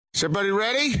Is everybody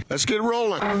ready? Let's get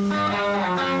rolling.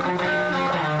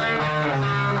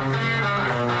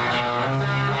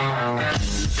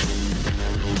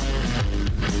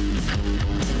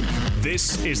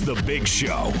 This is The Big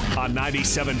Show on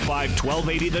 97.5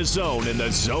 1280 The Zone and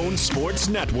The Zone Sports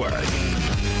Network.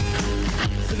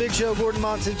 The Big Show, Gordon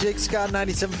Monson, Jake Scott,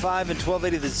 97.5 and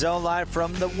 1280 The Zone, live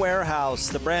from the warehouse,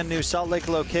 the brand new Salt Lake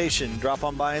location. Drop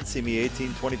on by and see me,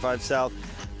 1825 South,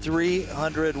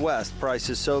 300 West. Price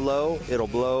is so low, it'll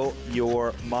blow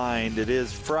your mind. It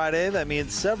is Friday. That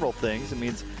means several things. It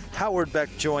means Howard Beck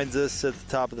joins us at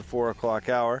the top of the 4 o'clock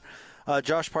hour.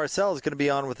 Josh Parcells is going to be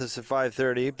on with us at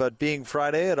 5:30, but being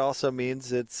Friday, it also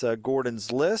means it's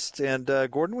Gordon's list. And,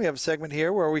 Gordon, we have a segment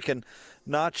here where we can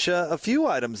notch a few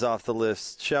items off the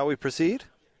list. Shall we proceed?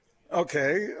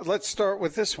 Okay, let's start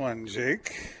with this one,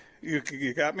 Jake.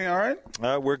 You got me all right?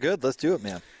 We're good. Let's do it,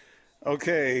 man.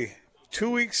 Okay, 2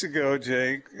 weeks ago,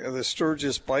 Jake, the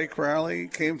Sturgis bike rally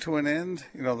came to an end.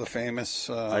 You know, the famous...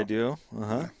 I do.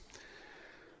 Uh-huh.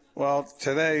 Well,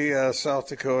 today, South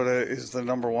Dakota is the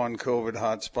number one COVID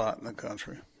hotspot in the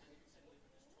country.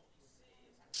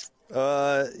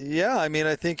 Yeah, I mean,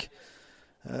 I think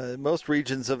most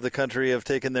regions of the country have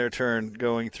taken their turn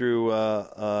going through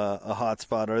a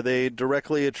hotspot. Are they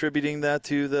directly attributing that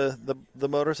to the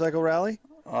motorcycle rally?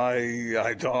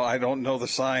 I don't know the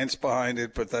science behind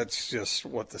it, but that's just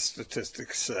what the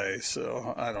statistics say.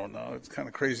 So I don't know. It's kind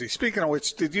of crazy. Speaking of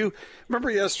which, did you remember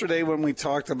yesterday when we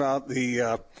talked about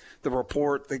the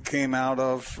report that came out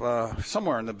of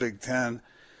somewhere in the Big Ten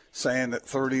saying that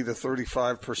 30 to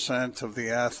 35% of the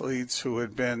athletes who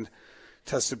had been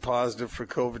tested positive for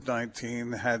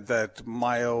COVID-19 had that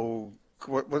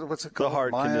what's it called? The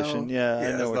heart condition. Yeah,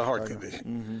 I know the heart condition.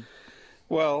 Mm-hmm.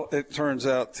 Well, it turns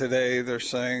out today they're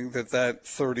saying that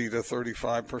 30 to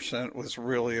 35% was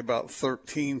really about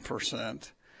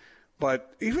 13%.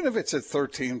 But even if it's at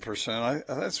 13%,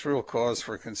 that's real cause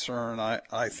for concern,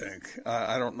 I think.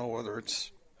 I don't know whether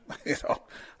it's,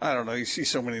 I don't know. You see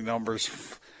so many numbers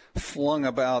flung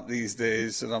about these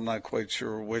days that I'm not quite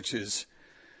sure which is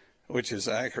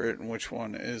accurate and which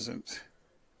one isn't.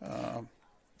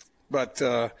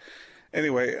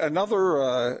 Anyway,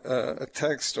 another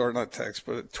text, or not text,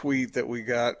 but a tweet that we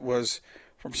got was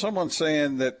from someone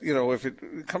saying that, if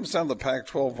it comes down to the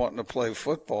Pac-12 wanting to play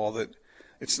football, that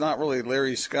it's not really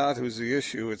Larry Scott who's the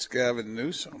issue, it's Gavin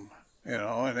Newsom.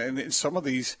 And in some of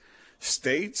these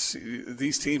states,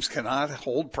 these teams cannot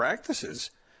hold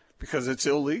practices because it's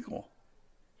illegal.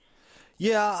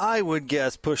 Yeah, I would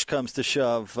guess push comes to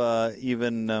shove.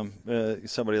 Even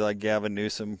somebody like Gavin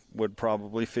Newsom would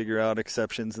probably figure out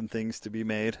exceptions and things to be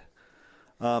made.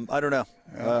 I don't know.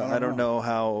 I don't know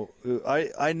how.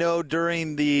 I know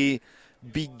during the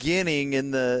beginning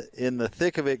in the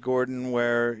thick of it, Gordon,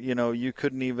 where you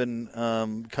couldn't even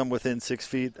come within 6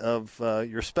 feet of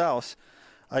your spouse.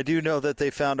 I do know that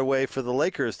they found a way for the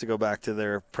Lakers to go back to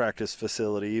their practice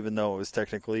facility, even though it was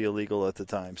technically illegal at the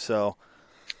time. So.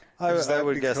 I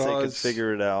would guess they could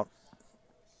figure it out.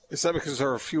 Is that because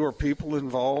there are fewer people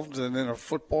involved than in a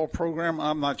football program?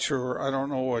 I'm not sure. I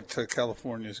don't know what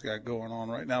California's got going on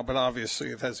right now, but obviously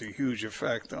it has a huge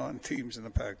effect on teams in the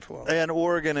Pac-12. And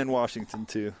Oregon and Washington,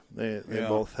 too. They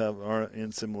both are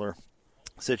in similar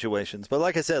situations. But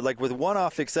like I said, with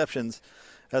one-off exceptions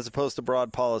as opposed to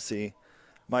broad policy,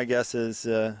 my guess is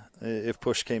if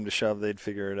push came to shove, they'd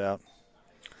figure it out.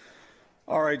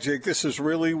 All right, Jake, this is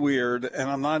really weird, and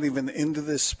I'm not even into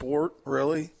this sport,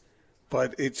 really,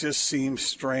 but it just seems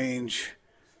strange.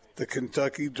 The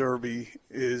Kentucky Derby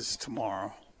is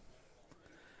tomorrow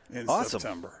in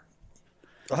September.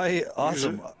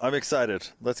 Awesome. I'm excited.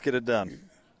 Let's get it done.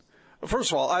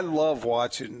 First of all, I love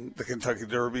watching the Kentucky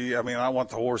Derby. I mean, I want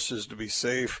the horses to be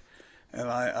safe, and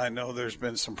I know there's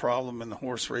been some problem in the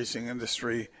horse racing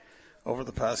industry over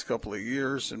the past couple of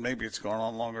years, and maybe it's gone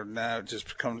on longer than that. It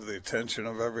just come to the attention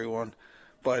of everyone.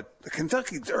 But the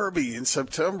Kentucky Derby in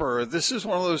September, this is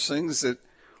one of those things that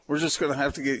we're just going to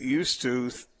have to get used to,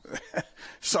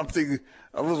 something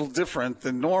a little different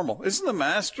than normal. Isn't the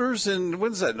Masters in,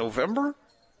 when's that, November?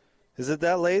 Is it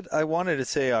that late? I wanted to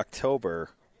say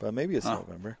October, but maybe it's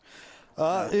November.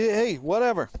 Hey,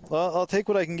 whatever. I'll take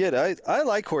what I can get. I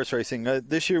like horse racing.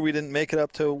 This year we didn't make it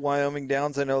up to Wyoming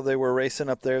Downs. I know they were racing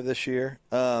up there this year.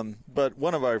 But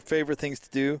one of our favorite things to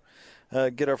do,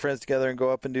 get our friends together and go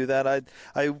up and do that.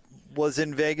 I was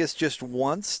in Vegas just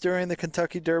once during the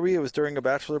Kentucky Derby. It was during a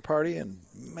bachelor party, and,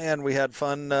 man, we had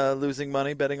fun losing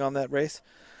money betting on that race.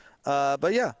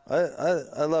 But, yeah,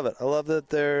 I love it. I love that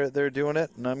they're doing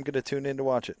it, and I'm going to tune in to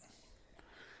watch it.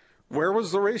 Where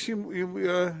was the race you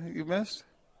missed?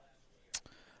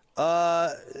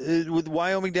 With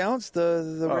Wyoming Downs,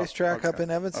 the racetrack up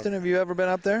in Evanston. Have you ever been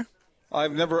up there?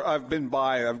 I've been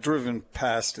by. I've driven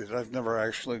past it. I've never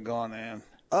actually gone in.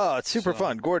 Oh, it's super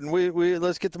fun, Gordon. We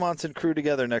let's get the Monson crew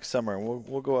together next summer.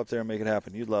 We'll go up there and make it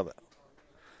happen. You'd love it.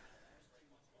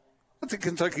 Put the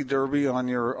Kentucky Derby on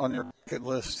your bucket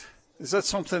list. Is that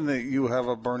something that you have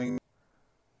a burning?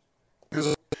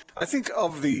 Because I think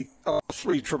of the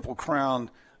 3 Triple Crown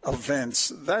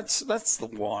events, that's the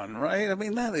one, right? I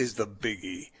mean, that is the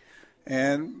biggie,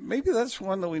 and maybe that's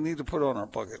one that we need to put on our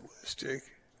bucket list, Jake.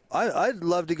 I'd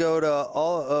love to go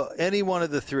to any one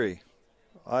of the 3.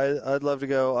 I'd love to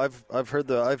go.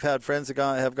 I've had friends that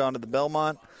have gone to the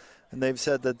Belmont, and they've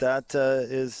said that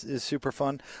is super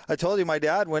fun. I told you my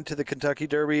dad went to the Kentucky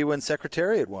Derby when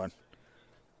Secretariat won.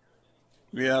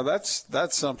 Yeah,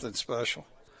 that's something special,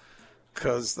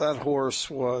 because that horse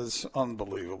was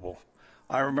unbelievable.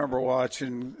 I remember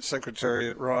watching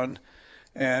Secretariat run,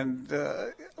 and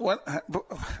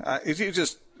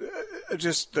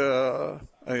just a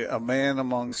man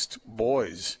amongst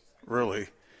boys, really.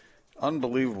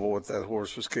 Unbelievable what that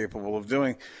horse was capable of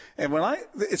doing. And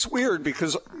it's weird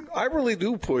because I really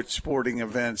do put sporting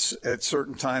events at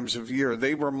certain times of year.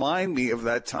 They remind me of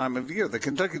that time of year. The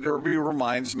Kentucky Derby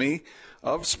reminds me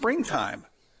of springtime.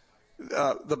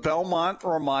 The Belmont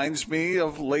reminds me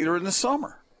of later in the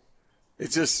summer.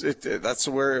 That's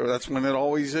when it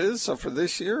always is. So for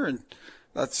this year, and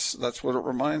that's what it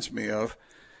reminds me of.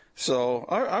 So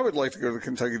I would like to go to the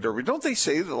Kentucky Derby. Don't they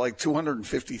say that like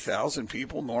 250,000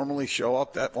 people normally show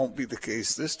up? That won't be the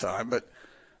case this time, but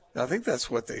I think that's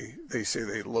what they say.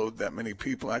 They load that many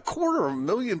people.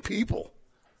 250,000 people.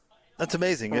 That's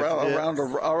amazing. Around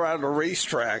a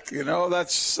racetrack,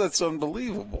 that's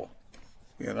unbelievable.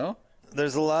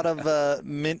 There's a lot of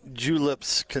mint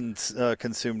juleps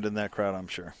consumed in that crowd, I'm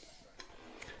sure.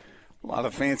 A lot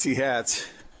of fancy hats.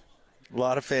 A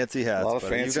lot of fancy hats.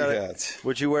 Hats.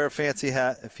 Would you wear a fancy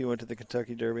hat if you went to the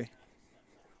Kentucky Derby?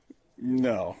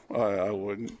 No, I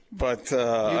wouldn't. But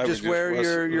you just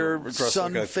wear your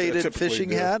sun-faded fishing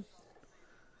hat?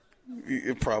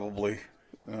 Probably.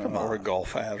 Or a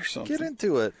golf hat or something. Get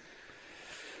into it.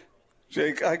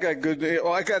 Jake, I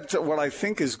got what I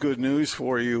think is good news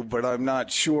for you, but I'm not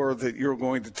sure that you're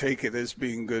going to take it as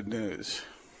being good news.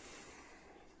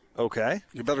 Okay.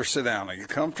 You better sit down. Are you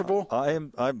comfortable?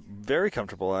 I'm very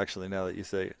comfortable, actually, now that you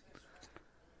say it.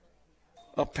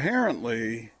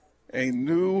 Apparently, a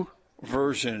new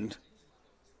version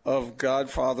of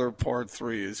Godfather Part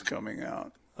 3 is coming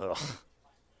out. Ugh.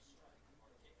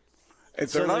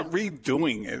 They're not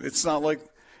redoing it. It's not like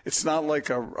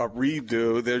a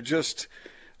redo. They're just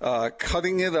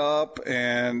cutting it up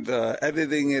and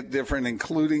editing it different,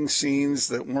 including scenes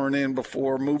that weren't in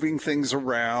before, moving things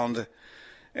around.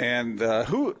 And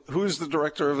who's the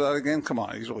director of that again? Come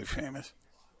on, he's really famous.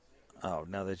 Oh,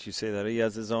 now that you say that, he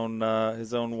has his own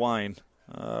wine.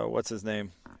 What's his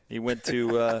name? He went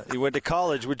to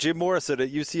college with Jim Morrison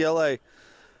at UCLA.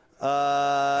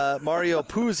 Mario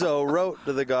Puzo wrote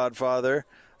to The Godfather.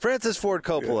 Francis Ford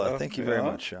Coppola. Thank you very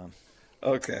much, Sean.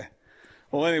 Okay.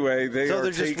 Well, anyway, they're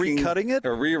just recutting it?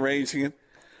 They're rearranging it.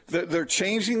 They're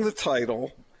changing the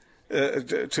title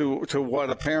to what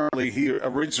apparently he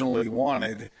originally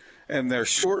wanted, and they're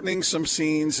shortening some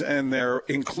scenes, and they're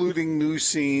including new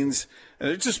scenes, and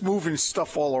they're just moving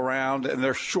stuff all around, and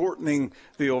they're shortening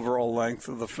the overall length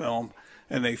of the film,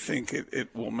 and they think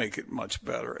it will make it much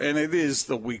better. And it is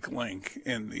the weak link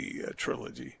in the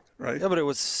trilogy, right? Yeah, but it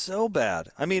was so bad.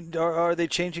 I mean, are they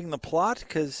changing the plot?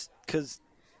 Because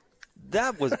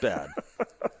that was bad.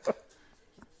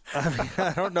 I mean,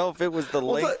 I don't know if it was the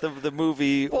length of the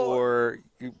movie or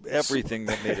everything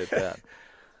that made it bad.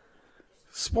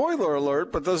 Spoiler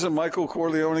alert, but doesn't Michael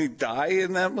Corleone die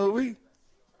in that movie?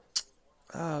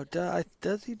 Oh,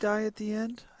 does he die at the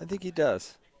end? I think he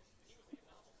does.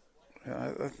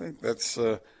 Yeah, I think that's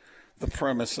the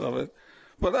premise of it.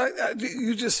 But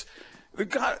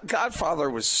Godfather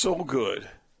was so good.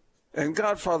 And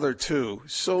Godfather 2,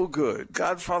 so good.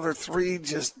 Godfather 3,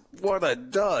 just what a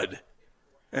dud.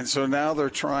 And so now they're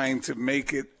trying to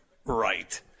make it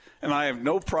right. And I have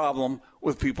no problem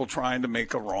with people trying to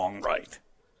make a wrong right.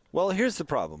 Well, here's the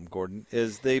problem, Gordon,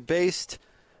 is they based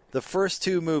the first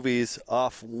 2 movies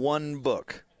off one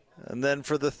book. And then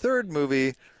for the third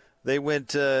movie, they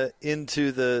went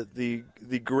into the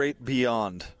great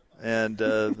beyond. And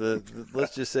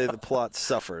let's just say the plot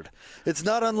suffered. It's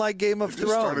not unlike Game of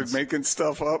Thrones. Started making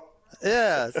stuff up.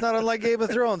 Yeah, it's not unlike Game of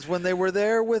Thrones. When they were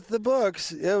there with the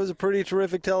books, it was a pretty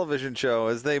terrific television show.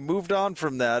 As they moved on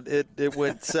from that, it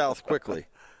went south quickly.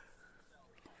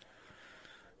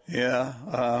 Yeah,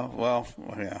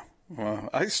 yeah. Well,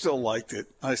 I still liked it.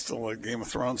 I still like Game of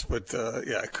Thrones, but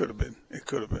it could have been. It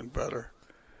could have been better.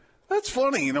 That's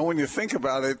funny, when you think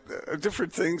about it.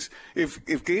 Different things.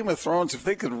 If Game of Thrones, if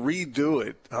they could redo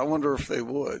it, I wonder if they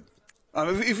would. I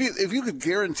mean, if you could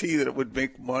guarantee that it would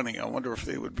make money, I wonder if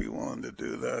they would be willing to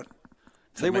do that.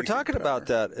 They were talking about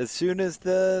that as soon as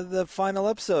the final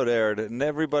episode aired, and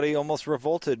everybody almost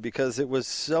revolted because it was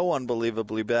so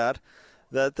unbelievably bad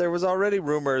that there was already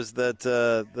rumors that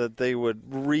that they would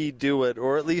redo it,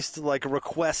 or at least like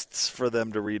requests for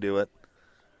them to redo it.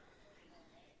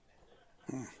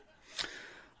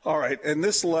 All right, and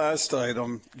this last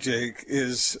item, Jake,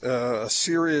 is a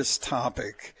serious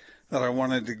topic that I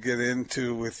wanted to get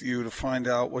into with you to find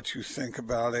out what you think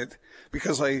about it,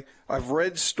 because I've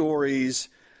read stories,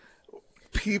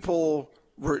 people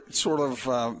sort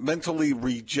of mentally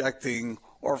rejecting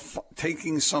or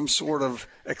taking some sort of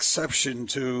exception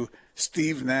to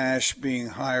Steve Nash being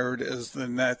hired as the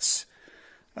Nets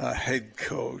head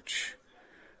coach.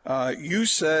 You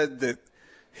said that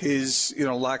his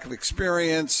lack of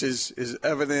experience is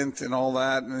evident and all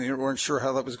that, and you weren't sure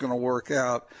how that was going to work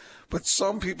out. But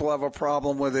some people have a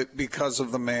problem with it because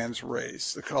of the man's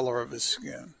race, the color of his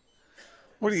skin.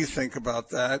 What do you think about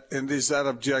that? And is that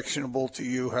objectionable to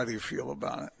you? How do you feel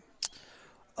about it?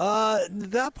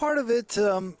 That part of it,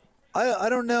 I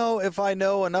don't know if I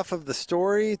know enough of the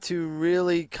story to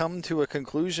really come to a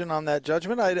conclusion on that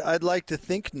judgment. I'd like to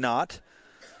think not.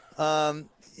 I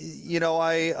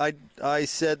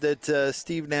said that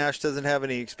Steve Nash doesn't have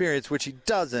any experience, which he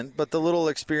doesn't, but the little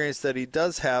experience that he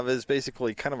does have is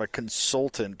basically kind of a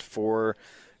consultant for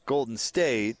Golden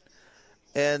State.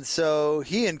 And so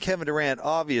he and Kevin Durant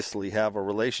obviously have a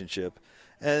relationship.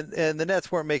 And the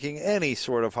Nets weren't making any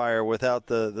sort of hire without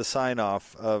the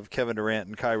sign-off of Kevin Durant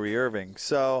and Kyrie Irving.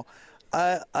 So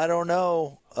I don't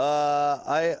know.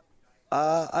 I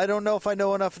don't know if I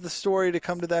know enough of the story to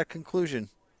come to that conclusion.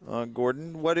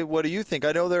 Gordon, what do you think?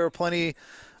 I know there are plenty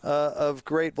of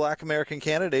great Black American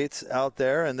candidates out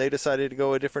there, and they decided to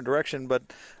go a different direction. But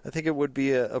I think it would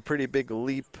be a pretty big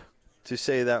leap to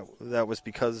say that was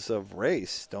because of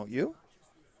race, don't you?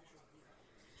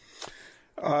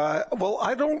 Well,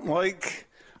 I don't like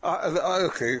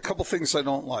a couple things I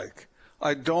don't like.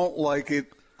 I don't like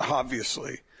it,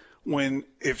 obviously,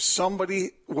 if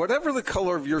somebody, whatever the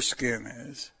color of your skin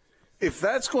is, if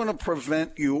that's going to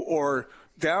prevent you or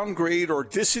downgrade or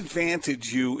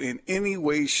disadvantage you in any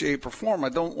way, shape, or form, I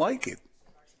don't like it.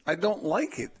 I don't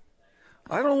like it.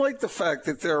 I don't like the fact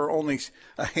that there are only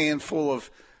a handful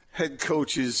of head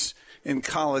coaches in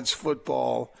college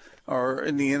football or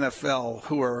in the NFL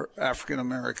who are African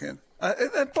American.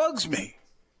 That bugs me.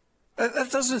 That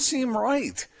doesn't seem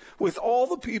right. With all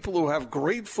the people who have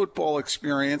great football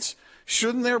experience,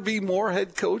 shouldn't there be more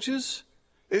head coaches?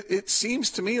 It seems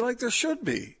to me like there should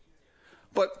be.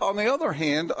 But on the other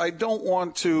hand, I don't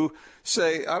want to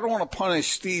punish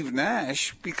Steve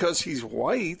Nash because he's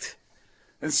white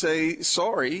and say,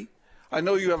 sorry, I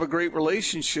know you have a great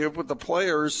relationship with the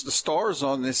players, the stars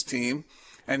on this team,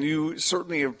 and you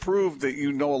certainly have proved that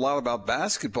you know a lot about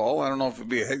basketball. I don't know if it'd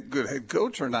be a good head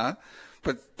coach or not,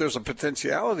 but there's a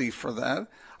potentiality for that.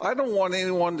 I don't want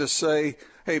anyone to say,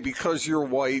 hey, because you're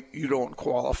white, you don't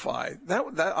qualify.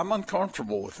 That I'm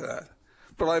uncomfortable with that.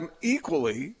 But I'm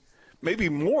equally, maybe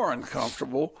more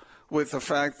uncomfortable with the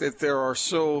fact that there are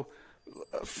so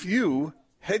few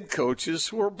head coaches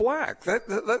who are black.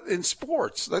 That in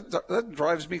sports, that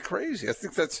drives me crazy. I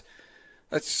think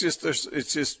it's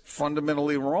just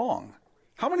fundamentally wrong.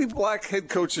 How many black head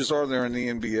coaches are there in the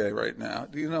NBA right now?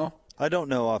 Do you know? I don't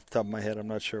know off the top of my head. I'm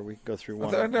not sure. We can go through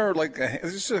one. There are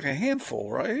it's like a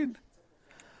handful, right?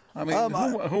 I mean,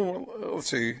 let's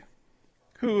see,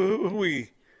 who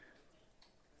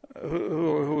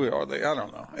are they? I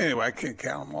don't know. Anyway, I can't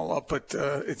count them all up, but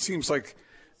it seems like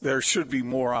there should be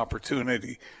more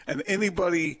opportunity. And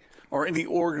anybody or any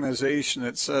organization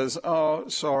that says, "Oh,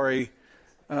 sorry,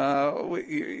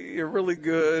 you're really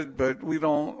good, but we're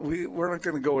not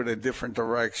going to go in a different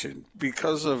direction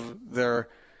because of their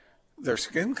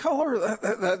skin color,"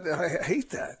 I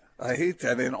hate that. I hate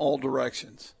that in all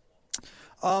directions.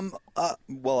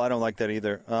 Well, I don't like that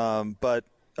either. But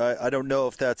I don't know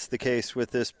if that's the case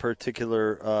with this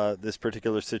particular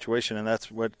situation, and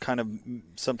that's what kind of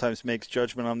sometimes makes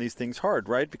judgment on these things hard,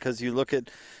 right? Because you look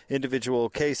at individual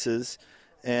cases,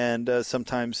 and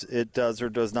sometimes it does or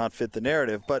does not fit the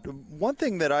narrative. But one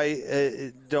thing that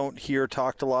I don't hear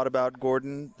talked a lot about,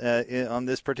 Gordon, on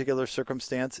this particular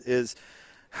circumstance is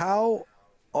how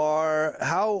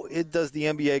does the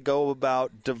NBA go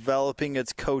about developing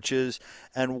its coaches,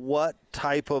 and what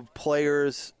type of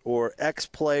players or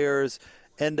ex-players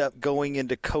end up going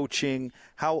into coaching?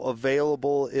 How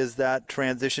available is that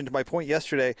transition? To my point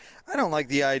yesterday, I don't like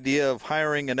the idea of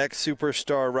hiring an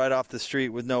ex-superstar right off the street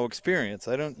with no experience.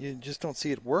 You just don't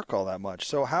see it work all that much.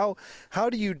 So how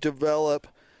do you develop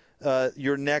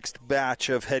your next batch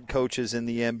of head coaches in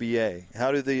the NBA?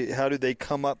 How do they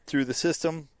come up through the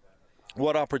system?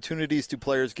 What opportunities do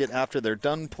players get after they're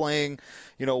done playing?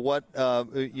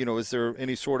 Is there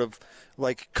any sort of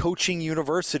like coaching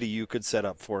university you could set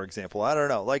up, for example? I don't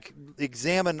know.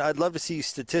 I'd love to see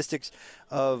statistics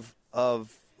of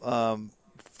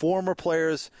former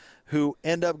players who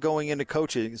end up going into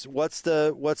coaching. What's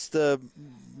the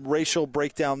racial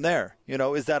breakdown there?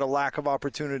 Is that a lack of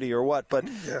opportunity or what? But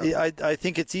yeah. I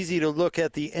think it's easy to look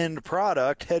at the end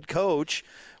product, head coach,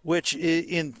 which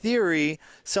in theory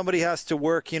somebody has to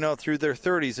work, through their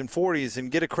 30s and 40s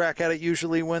and get a crack at it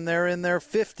usually when they're in their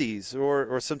 50s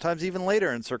or sometimes even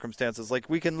later in circumstances. Like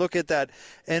we can look at that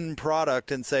end product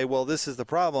and say, well, this is the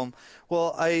problem.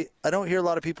 Well, I don't hear a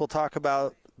lot of people talk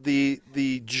about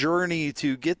the journey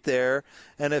to get there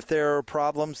and if there are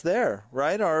problems there,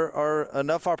 right? Are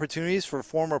enough opportunities for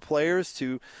former players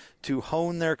to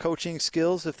hone their coaching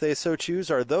skills if they so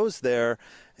choose? Are those there,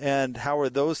 and how are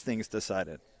those things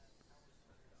decided?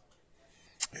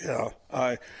 Yeah,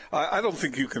 I don't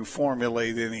think you can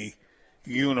formulate any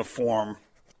uniform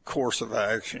course of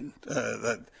action.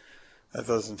 That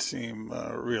doesn't seem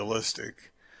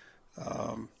realistic.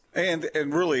 And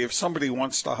really, if somebody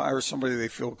wants to hire somebody they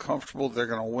feel comfortable, they're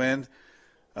going to win,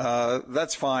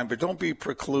 that's fine. But don't be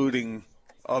precluding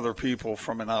other people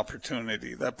from an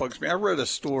opportunity. That bugs me. I read a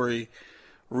story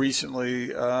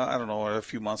recently, I don't know, a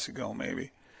few months ago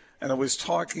maybe, and it was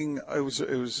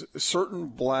certain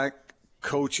black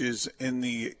coaches in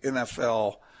the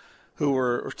NFL who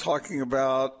were talking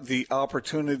about the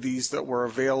opportunities that were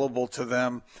available to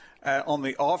them on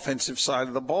the offensive side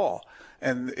of the ball.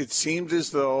 And it seemed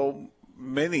as though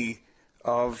many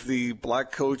of the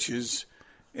black coaches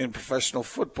in professional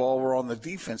football were on the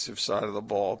defensive side of the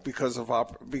ball because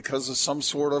of some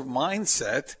sort of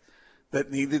mindset that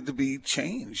needed to be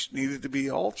changed, needed to be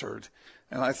altered.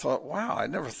 And I thought, wow, I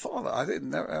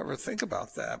didn't ever think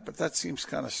about that. But that seems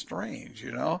kind of strange,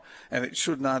 and it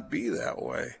should not be that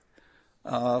way.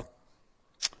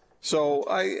 So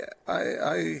I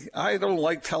don't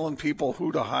like telling people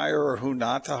who to hire or who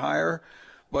not to hire,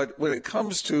 but when it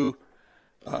comes to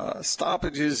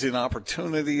stoppages in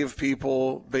opportunity of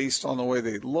people based on the way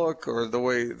they look or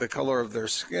the color of their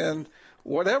skin,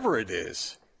 whatever it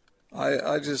is,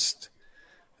 I just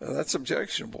that's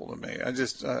objectionable to me. I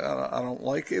don't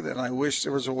like it, and I wish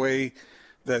there was a way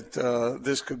that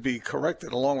this could be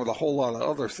corrected, along with a whole lot of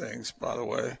other things, by the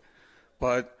way,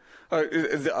 but.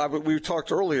 We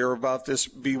talked earlier about this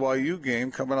BYU game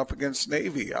coming up against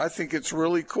Navy. I think it's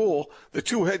really cool. The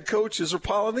two head coaches are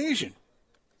Polynesian.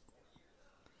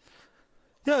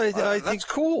 Yeah, I think that's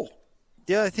cool.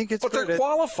 Yeah, I think it's. But they're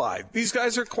qualified. These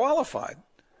guys are qualified.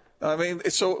 I mean,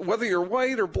 so whether you're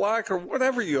white or black or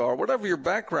whatever you are, whatever your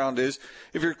background is,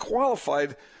 if you're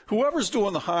qualified, whoever's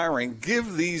doing the hiring,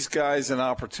 give these guys an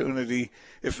opportunity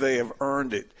if they have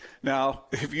earned it. Now,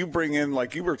 if you bring in,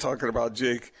 like you were talking about,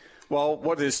 Jake. Well,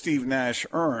 what has Steve Nash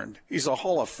earned? He's a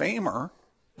Hall of Famer,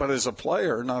 but as a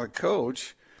player, not a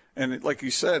coach. And like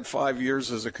you said, 5 years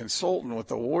as a consultant with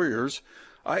the Warriors.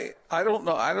 I don't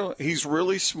know. He's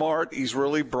really smart. He's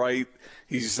really bright.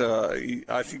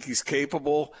 I think he's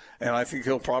capable, and I think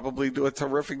he'll probably do a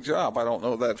terrific job. I don't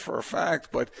know that for a fact,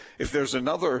 but if there's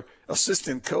another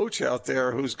assistant coach out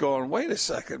there who's going, wait a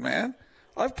second, man,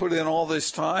 I've put in all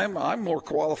this time. I'm more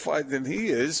qualified than he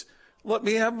is. Let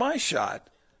me have my shot.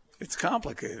 It's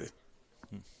complicated.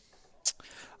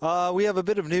 We have a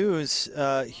bit of news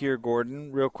here,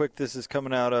 Gordon. Real quick, this is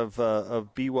coming out of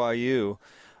BYU.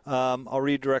 I'll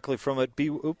read directly from it.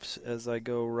 As I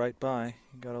go right by.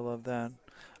 You got to love that.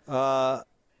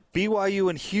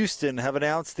 BYU and Houston have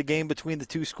announced the game between the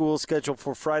two schools scheduled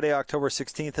for Friday, October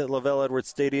 16th at LaVell Edwards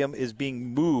Stadium is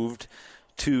being moved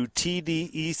to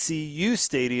TDECU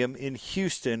Stadium in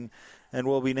Houston and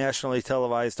will be nationally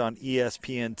televised on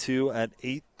ESPN2 at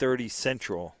 8:30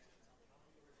 Central.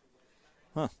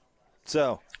 Huh.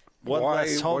 So, one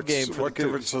less home game for the Cougs. What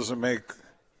difference does it make?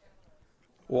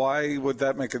 Why would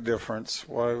that make a difference?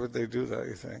 Why would they do that,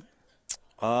 you think?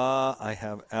 I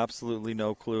have absolutely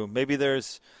no clue. Maybe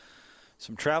there's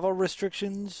some travel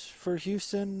restrictions for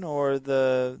Houston or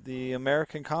the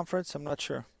American Conference. I'm not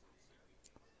sure.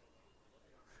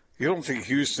 You don't think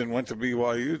Houston went to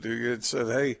BYU, do you? And said,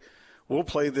 hey, we'll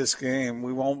play this game.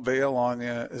 We won't bail on you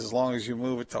as long as you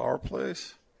move it to our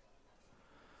place?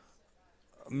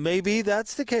 Maybe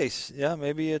that's the case. Yeah,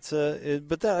 maybe it's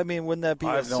but that, I mean, wouldn't that be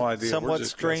I have no idea. somewhat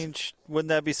strange? Wouldn't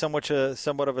that be somewhat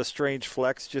of a strange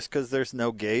flex just because there's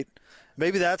no gate?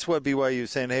 Maybe that's what BYU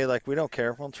is saying. Hey, like, we don't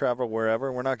care. We'll travel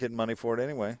wherever. We're not getting money for it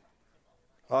anyway.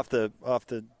 Off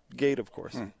the gate, of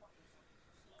course.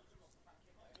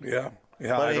 Yeah.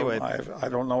 But anyway, I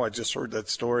don't know. I just heard that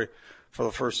story for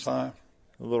the first time.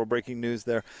 A little breaking news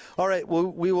there. All right,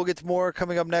 we will get to more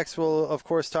coming up next. We'll, of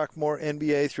course, talk more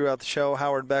NBA throughout the show.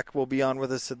 Howard Beck will be on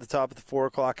with us at the top of the 4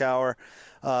 o'clock hour.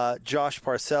 Josh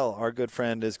Parcell, our good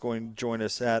friend, is going to join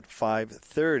us at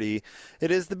 5:30.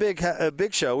 It is the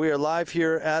big show. We are live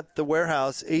here at the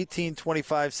Warehouse,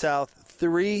 1825 South,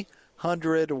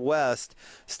 300 West.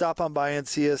 Stop on by and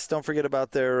see us. Don't forget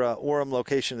about their Orem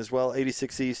location as well,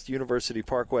 86 East University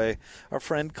Parkway. Our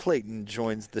friend Clayton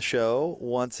joins the show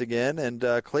once again. And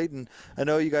Clayton, I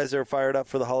know you guys are fired up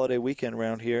for the holiday weekend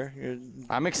around here.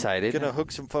 I'm excited. Going to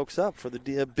hook some folks up for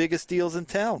the biggest deals in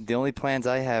town. The only plans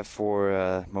I have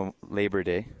for Labor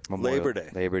Day. Labor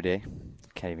Day.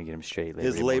 Can't even get them straight.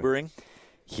 Is laboring.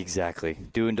 Exactly.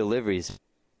 Doing deliveries.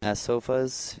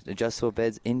 Sofas, adjustable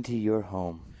beds into your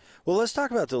home. Well, let's talk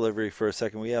about delivery for a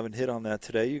second. We haven't hit on that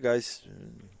today. You guys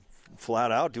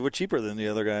flat out do it cheaper than the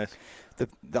other guys.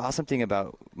 The awesome thing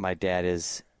about my dad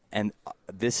is, and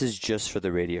this is just for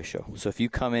the radio show, so if you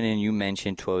come in and you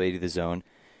mention 1280 The Zone,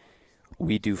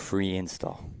 we do free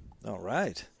install. All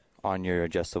right. On your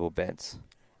adjustable beds.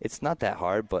 It's not that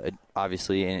hard, but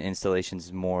obviously installation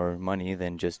is more money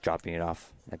than just dropping it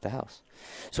off at the house.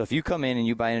 So if you come in and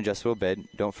you buy an adjustable bed,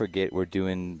 don't forget we're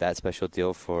doing that special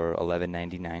deal for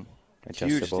 $11.99.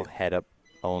 Adjustable head up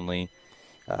only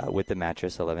with the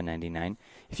mattress, $11.99.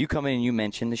 If you come in and you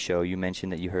mention the show, you mention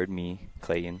that you heard me,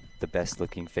 Clayton, the best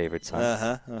looking favorite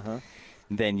son.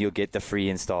 Then you'll get the free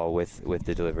install with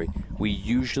the delivery. We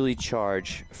usually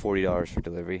charge $40 for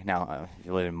delivery. Now, if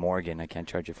you live in Morgan, I can't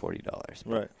charge you $40.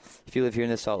 Right. If you live here in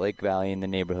the Salt Lake Valley in the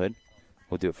neighborhood,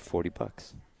 we'll do it for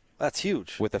 $40. That's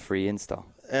huge. With a free install.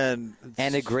 And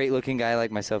a great-looking guy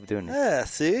like myself doing it. Yeah,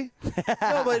 see?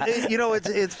 No, but,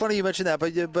 it's funny you mentioned that.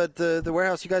 But the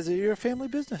Warehouse, you guys, you're a family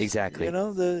business. Exactly.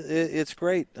 It's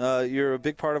great. You're a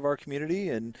big part of our community,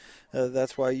 and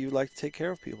that's why you like to take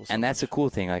care of people. And that's a cool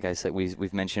thing. Like I said,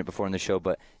 we've mentioned it before in the show.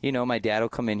 But, my dad will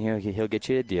come in here. He'll get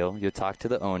you a deal. You'll talk to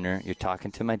the owner. You're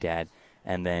talking to my dad.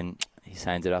 And then he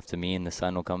signs it off to me, and the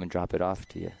son will come and drop it off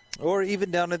to you. Or even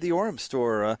down at the Orem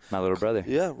store. My little brother.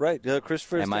 Yeah, right.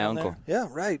 Christopher's and my down uncle. There. Yeah,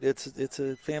 right. It's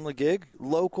a family gig,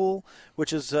 local,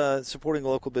 which is supporting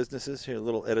local businesses. Here, a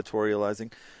little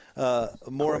editorializing.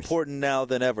 More important now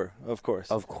than ever, of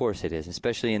course. Of course it is,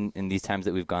 especially in these times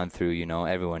that we've gone through.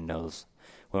 Everyone knows.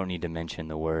 We don't need to mention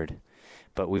the word.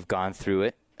 But we've gone through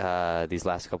it these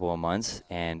last couple of months,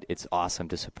 and it's awesome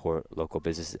to support local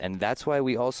businesses. And that's why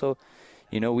we also,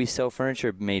 we sell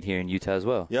furniture made here in Utah as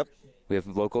well. Yep. We have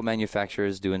local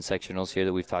manufacturers doing sectionals here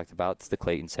that we've talked about. It's the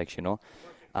Clayton sectional.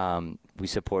 We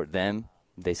support them.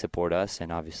 They support us.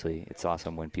 And obviously, it's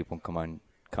awesome when people come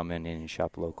in and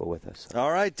shop local with us.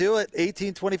 All right, do it.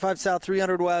 1825 South,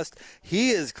 300 West.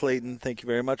 He is Clayton. Thank you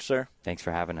very much, sir. Thanks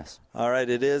for having us. All right,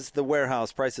 it is the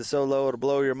Warehouse. Price is so low, it'll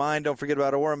blow your mind. Don't forget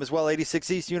about Orem as well,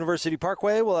 86 East University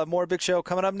Parkway. We'll have more Big Show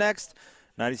coming up next.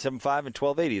 97.5 and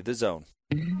 1280, The Zone.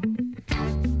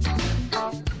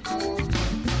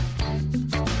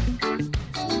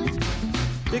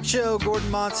 Big Show,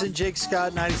 Gordon Monson, Jake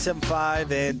Scott,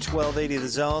 97.5 and 1280 The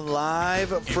Zone,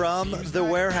 live from the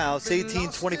Warehouse,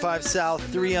 1825 South,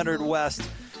 300 West,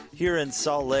 here in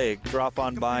Salt Lake. Drop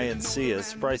on by and see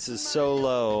us. Price is so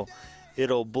low,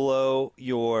 it'll blow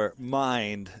your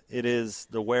mind. It is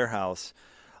the Warehouse.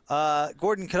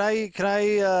 Gordon, can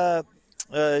I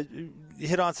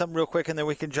hit on something real quick, and then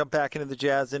we can jump back into the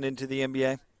Jazz and into the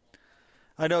NBA?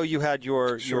 I know you had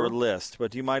your list,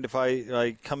 but do you mind if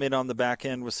I come in on the back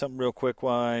end with something real quick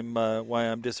why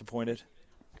I'm disappointed?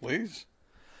 Please.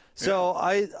 So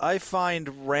yeah. I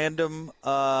find random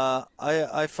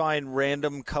I find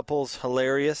random couples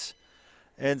hilarious,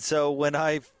 and so when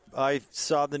I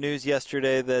saw the news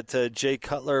yesterday that Jay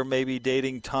Cutler may be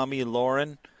dating Tommy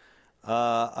Lauren,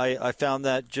 I found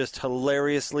that just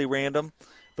hilariously random.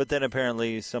 But then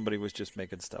apparently somebody was just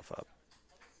making stuff up.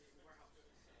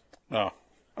 Oh.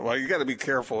 Well, you got to be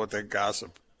careful with that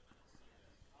gossip.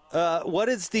 What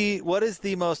is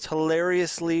the most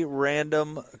hilariously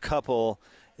random couple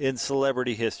in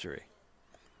celebrity history?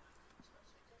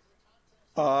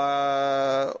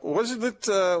 Wasn't it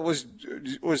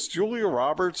was Julia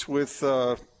Roberts with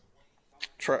Travis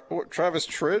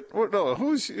Tritt? No,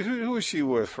 who was she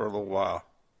with for a little while?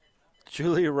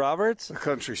 Julia Roberts, the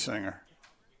country singer.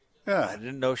 Yeah. I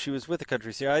didn't know she was with a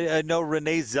country singer. I know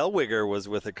Renee Zellweger was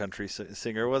with a country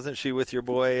singer. Wasn't she with your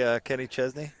boy Kenny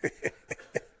Chesney?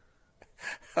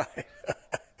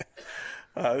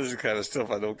 This is the kind of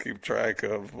stuff I don't keep track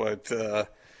of, but let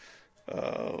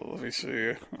me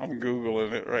see. I'm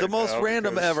Googling it right now. The most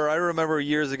random ever. I remember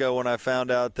years ago when I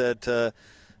found out that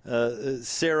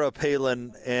Sarah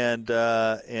Palin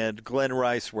and Glenn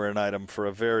Rice were an item for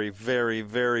a very, very,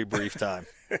 very brief time.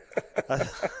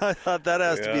 I thought that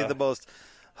has to be the most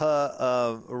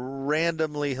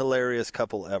randomly hilarious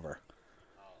couple ever.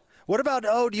 What about,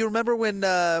 do you remember when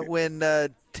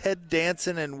Ted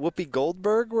Danson and Whoopi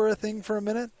Goldberg were a thing for a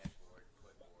minute?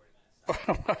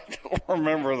 I don't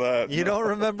remember that. You don't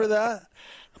remember that?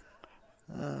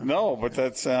 No, but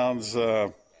that sounds sounds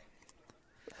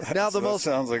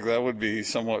like that would be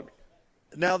somewhat.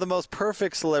 Now, the most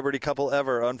perfect celebrity couple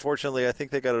ever, unfortunately, I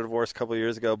think they got a divorce a couple of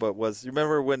years ago, but you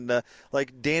remember when,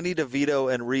 Danny DeVito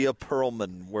and Rhea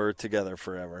Perlman were together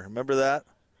forever? Remember that?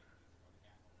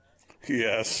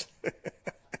 Yes.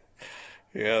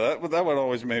 Yeah, that one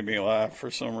always made me laugh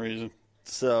for some reason.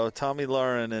 So, Tommy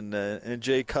Lauren and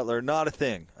Jay Cutler, not a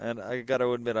thing. And I got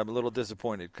to admit, I'm a little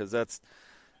disappointed because that's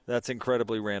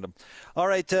incredibly random. All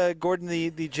right, Gordon,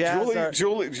 the Jazz.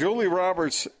 Julie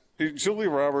Roberts. Julia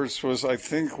Roberts was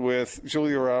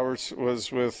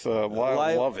with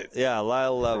Lyle Lovett. Yeah,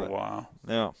 Lyle Lovett. For a while.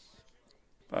 Yeah.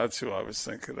 That's who I was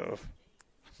thinking of.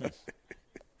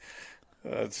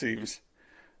 That seems,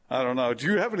 I don't know. Do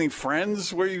you have any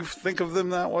friends where you think of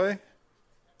them that way?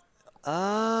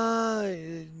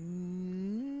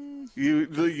 You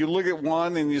look at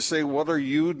one and you say, what are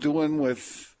you doing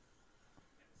with...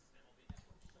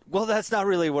 Well, that's not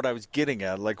really what I was getting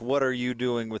at. Like, what are you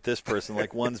doing with this person?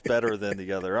 Like, one's better than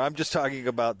the other. I'm just talking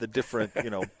about the different,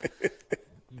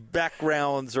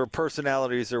 backgrounds or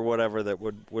personalities or whatever that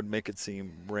would make it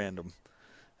seem random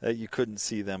that you couldn't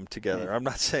see them together. I'm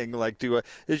not saying,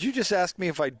 did you just ask me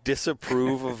if I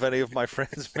disapprove of any of my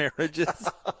friends' marriages?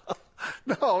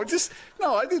 No,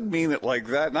 I didn't mean it like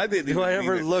that. And I didn't. Do I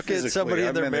ever mean look at somebody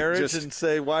in their marriage just... and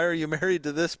say, why are you married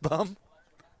to this bum?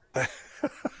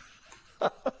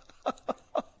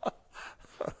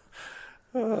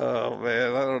 Oh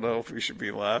man, I don't know if we should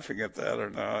be laughing at that or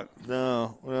not.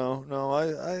 No.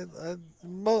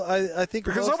 I think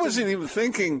because I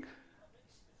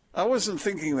wasn't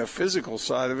thinking the physical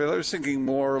side of it. I was thinking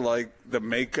more like the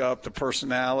makeup, the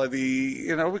personality.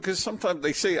 Because sometimes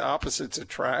they say opposites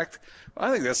attract.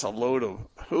 I think that's a load of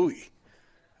hooey.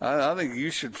 I think you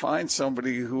should find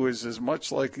somebody who is as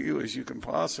much like you as you can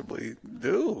possibly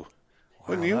do.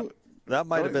 Wouldn't you? That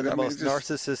might have been the most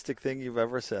narcissistic thing you've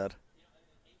ever said.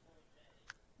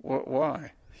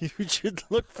 Why? You should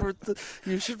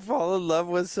you should fall in love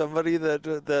with somebody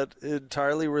that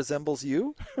entirely resembles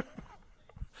you.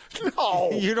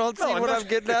 No, you don't see what I'm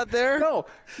getting at there. No.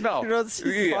 You don't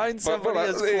find somebody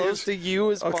as close to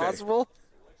you as possible.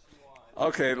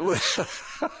 Okay.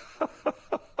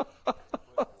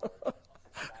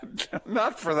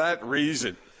 Not for that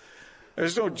reason.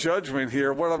 There's no judgment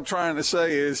here. What I'm trying to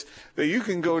say is that you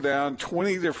can go down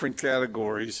 20 different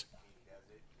categories,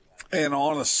 and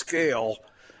on a scale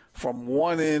from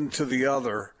one end to the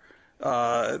other,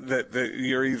 that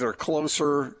you're either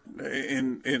closer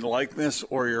in likeness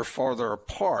or you're farther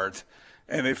apart.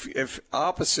 And if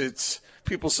opposites,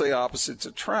 people say opposites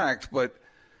attract, but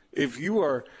if you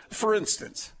are, for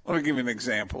instance, let me give you an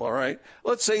example, all right?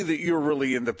 Let's say that you're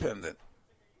really independent,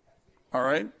 all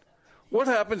right? What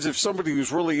happens if somebody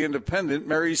who's really independent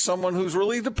marries someone who's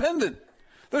really dependent?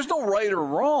 There's no right or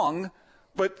wrong,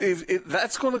 but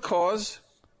that's going to cause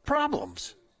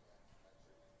problems,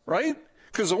 right?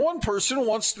 Because the one person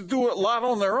wants to do a lot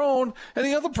on their own, and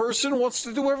the other person wants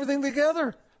to do everything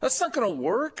together. That's not going to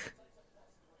work.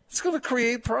 It's going to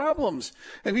create problems.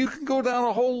 And you can go down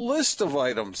a whole list of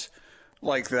items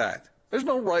like that. There's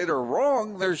no right or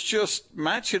wrong. There's just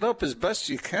match it up as best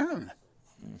you can.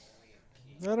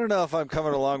 I don't know if I'm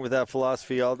coming along with that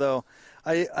philosophy, although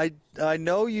I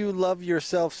know you love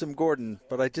yourself some Gordon,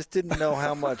 but I just didn't know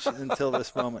how much until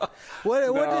this moment.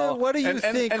 What do you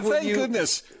think? And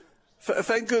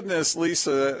thank goodness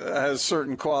Lisa has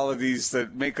certain qualities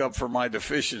that make up for my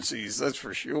deficiencies. That's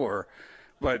for sure.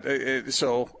 But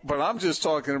I'm just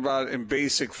talking about in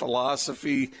basic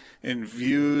philosophy, in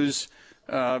views,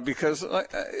 because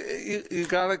you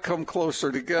got to come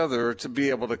closer together to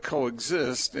be able to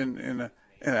coexist in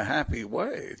a happy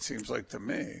way. It seems like to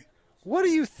me. What do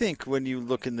you think when you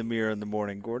look in the mirror in the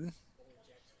morning, Gordon?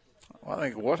 Well, I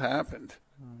think what happened.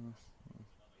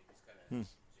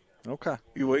 Okay.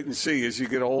 You wait and see. As you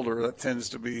get older, that tends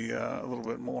to be a little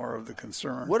bit more of the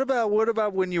concern. What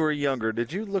about when you were younger?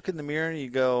 Did you look in the mirror and you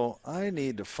go, I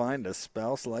need to find a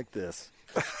spouse like this?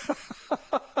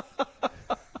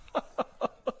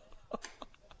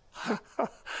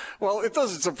 Well, it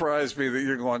doesn't surprise me that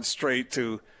you're going straight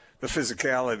to the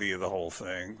physicality of the whole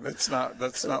thing. That's not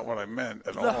what I meant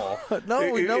at all.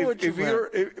 No, we know what you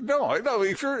meant. No,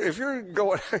 if you're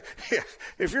going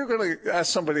if you're going to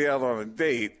ask somebody out on a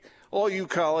date, all you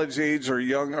college age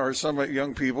or some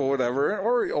young people, whatever,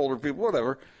 or older people,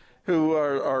 whatever, who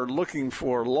are looking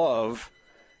for love,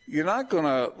 you're not going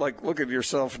to look at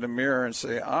yourself in the mirror and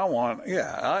say,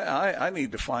 I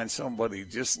need to find somebody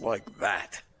just like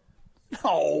that.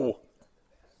 No.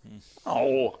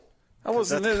 That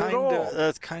wasn't it at all.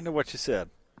 That's kind of what you said.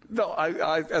 No,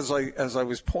 as I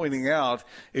was pointing out,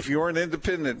 if you're an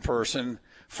independent person,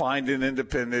 find an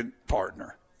independent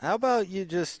partner. How about you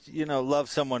just, love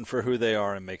someone for who they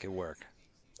are and make it work?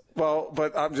 Well,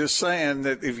 but I'm just saying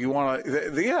that if you want to,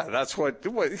 that's what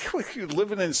you're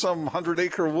living in some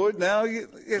 100-acre wood now.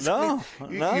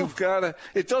 You've got to.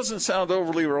 It doesn't sound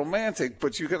overly romantic,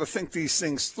 but you got to think these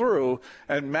things through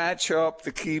and match up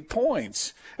the key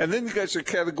points. And then you got your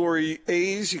category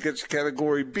A's, you got your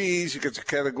category B's, you got your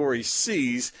category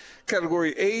C's.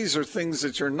 Category A's are things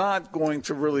that you're not going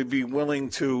to really be willing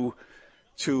to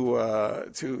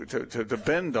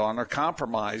bend on or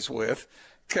compromise with.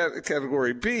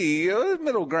 Category B,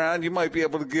 middle ground, you might be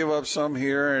able to give up some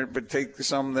here, but take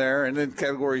some there. And then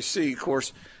category C, of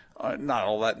course, not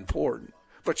all that important.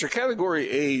 But your category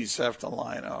A's have to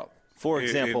line up. For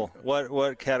example,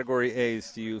 what category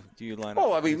A's do you line up?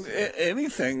 Oh, I mean,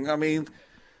 anything. I mean,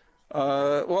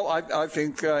 I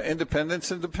think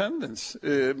independence.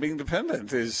 Being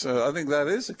dependent is, I think that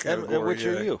is a category. And which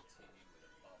are you?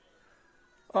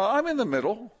 I'm in the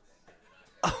middle.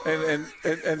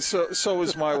 And so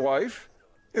is my wife,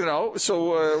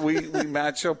 so we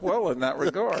match up well in that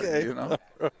regard, Okay.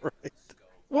 Right.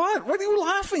 What are you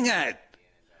laughing at?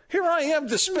 Here I am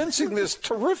dispensing this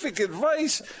terrific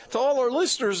advice to all our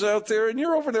listeners out there, and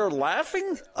you're over there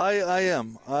laughing? I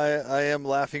am. I am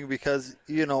laughing because,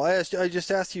 I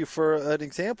just asked you for an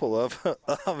example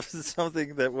of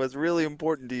something that was really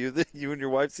important to you that you and your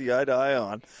wife see eye to eye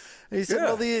on. And he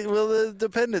said, the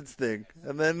dependence thing.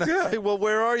 And then, well,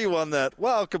 where are you on that?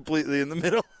 Well, completely in the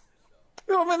middle.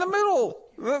 I'm in the middle.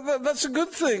 That's a good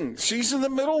thing. She's in the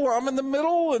middle, I'm in the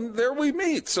middle, and there we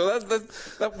meet. So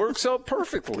that works out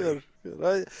perfectly. Good.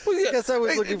 I guess I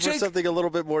was looking for something a little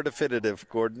bit more definitive,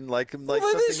 Gordon, like something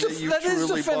that you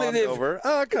truly bond over.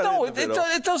 No,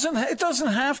 it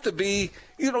doesn't have to be.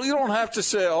 You don't have to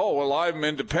say, "Oh, well, I'm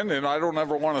independent. I don't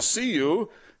ever want to see you."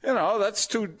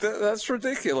 That's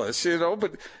ridiculous.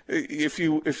 But if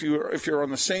you're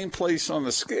on the same place on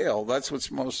the scale, that's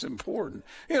what's most important.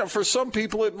 For some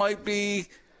people it might be,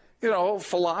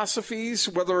 philosophies,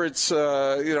 whether it's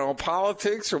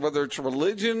politics or whether it's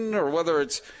religion or whether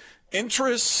it's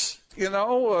interests. They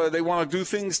want to do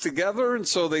things together, and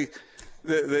so they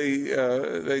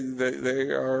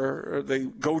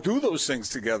go do those things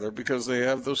together because they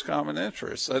have those common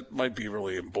interests. That might be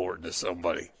really important to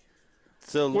somebody.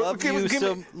 So love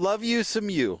you some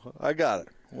you. I got it.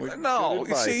 No,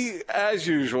 see, as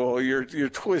usual, you're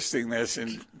twisting this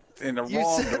in the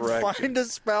wrong direction. Find a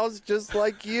spouse just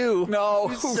like you.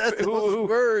 No, you said those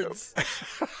words.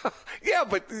 Yeah,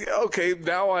 but okay,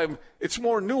 now it's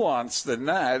more nuanced than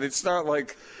that. It's not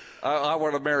like I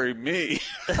want to marry me.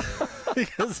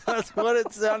 Because that's what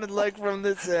it sounded like from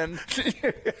this end.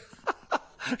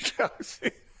 No, see,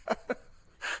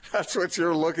 that's what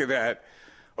you're looking at.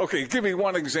 Okay, give me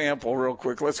one example real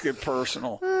quick. Let's get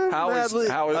personal. I'm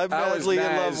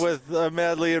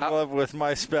madly in love with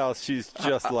my spouse. She's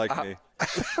just like me.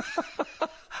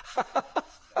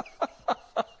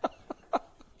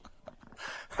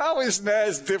 How is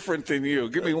Naz different than you?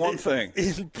 Give me one thing.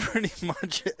 In pretty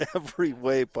much every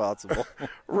way possible.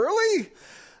 Really?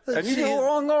 And you get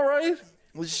along all right?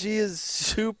 She is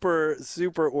super,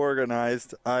 super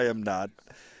organized. I am not.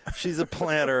 She's a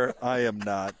planner. I am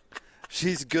not.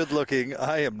 She's good looking.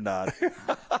 I am not.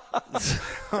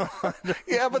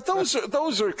 Yeah, but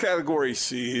those are category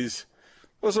C's.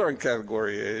 Those aren't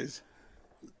category A's.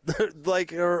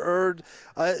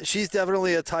 She's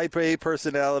definitely a type A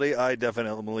personality. I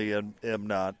definitely am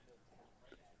not.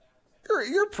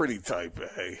 You're pretty type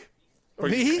A. Or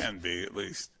Me? You can be, at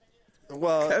least.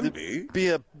 Well, can be.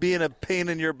 Being a pain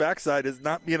in your backside is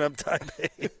not being a type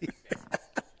A.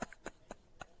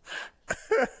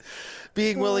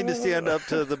 Being willing to stand up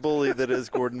to the bully that is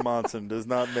Gordon Monson does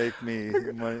not make me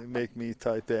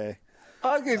type A.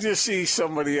 I could just see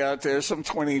somebody out there, some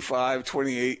 25,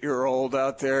 28-year-old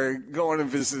out there going and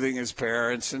visiting his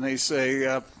parents, and they say,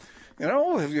 have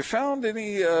you found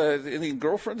any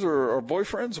girlfriends or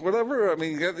boyfriends, whatever? I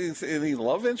mean, you got any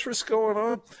love interests going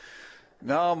on?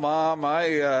 No, Mom,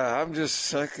 I got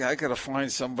to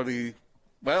find somebody,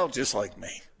 well, just like me.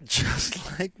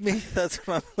 Just like me? That's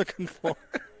what I'm looking for.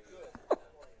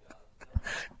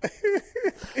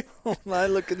 When I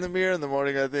look in the mirror in the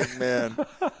morning, I think, man,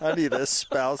 I need a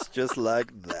spouse just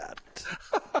like that.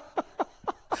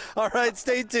 All right,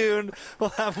 stay tuned. We'll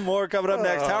have more coming up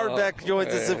next. Howard Beck joins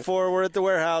us at 4. We're at the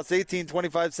Warehouse,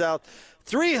 1825 South,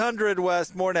 300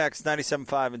 West. More next,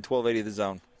 97.5 and 1280 The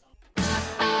Zone.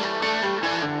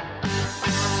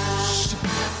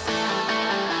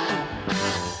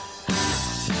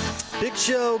 Big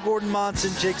Show, Gordon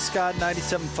Monson, Jake Scott,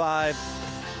 97.5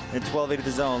 and 1280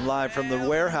 The Zone, live from the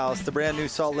Warehouse, the brand new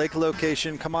Salt Lake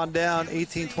location. Come on down,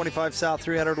 1825 South,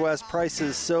 300 West.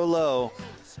 Prices so low,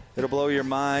 it'll blow your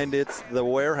mind. It's the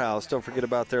Warehouse. Don't forget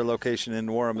about their location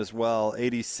in Warren as well,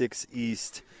 86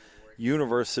 East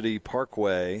University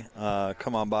Parkway.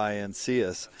 Come on by and see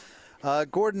us.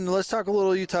 Gordon, let's talk a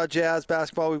little Utah Jazz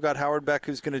basketball. We've got Howard Beck,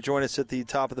 who's going to join us at the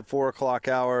top of the 4 o'clock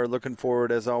hour. Looking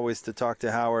forward, as always, to talk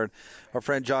to Howard. Our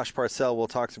friend Josh Parcell will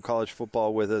talk some college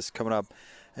football with us coming up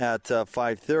at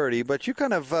 5:30. But you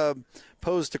kind of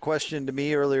posed a question to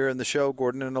me earlier in the show,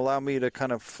 Gordon, and allow me to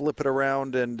kind of flip it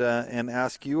around and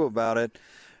ask you about it.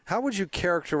 How would you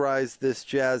characterize this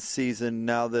Jazz season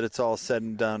now that it's all said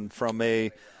and done from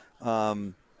a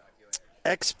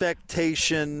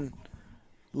expectation –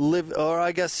 living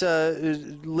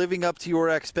up to your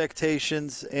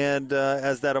expectations, and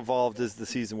as that evolved as the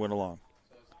season went along?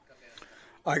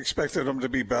 I expected them to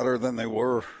be better than they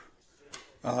were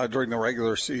during the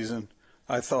regular season.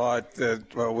 I thought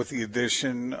that with the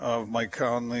addition of Mike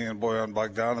Conley and Bojan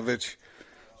Bogdanovic,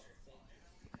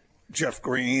 Jeff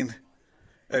Green,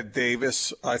 Ed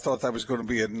Davis, I thought that was going to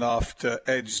be enough to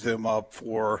edge them up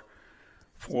for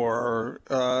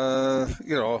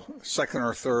second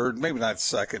or third, maybe not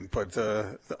second, but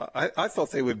I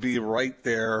thought they would be right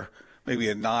there, maybe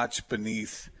a notch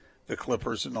beneath the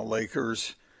Clippers and the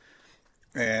Lakers.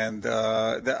 And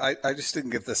I just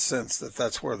didn't get the sense that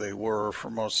that's where they were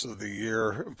for most of the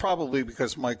year, probably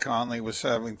because Mike Conley was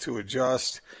having to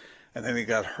adjust, and then he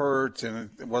got hurt,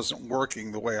 and it wasn't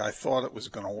working the way I thought it was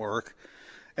going to work.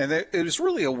 And it was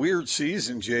really a weird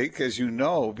season, Jake, as you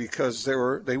know, because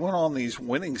they went on these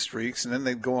winning streaks, and then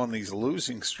they'd go on these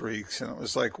losing streaks, and it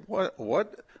was like,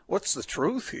 what's the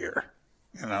truth here,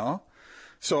 you know?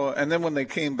 So, and then when they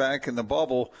came back in the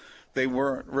bubble, they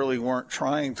weren't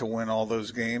trying to win all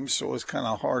those games, so it was kind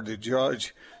of hard to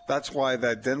judge. That's why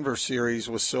that Denver series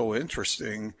was so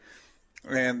interesting,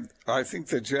 and I think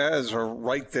the Jazz are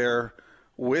right there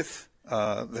with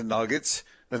the Nuggets.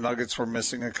 The Nuggets were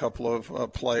missing a couple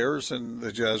of players, and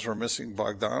the Jazz were missing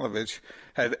Bogdanovic.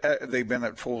 Had they been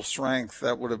at full strength,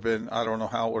 that would have been, I don't know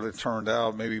how it would have turned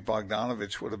out. Maybe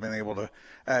Bogdanovic would have been able to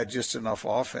add just enough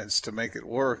offense to make it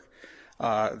work.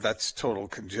 That's total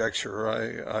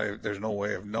conjecture. There's no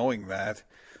way of knowing that.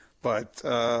 But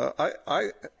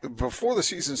I before the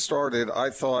season started, I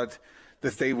thought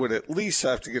that they would at least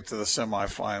have to get to the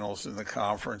semifinals in the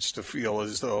conference to feel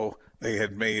as though they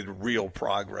had made real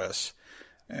progress.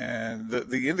 And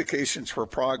the indications for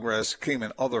progress came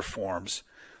in other forms,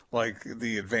 like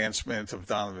the advancement of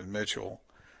Donovan Mitchell.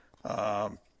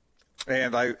 And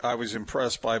I was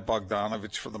impressed by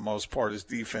Bogdanovic for the most part. His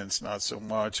defense, not so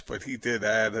much, but he did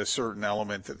add a certain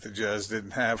element that the Jazz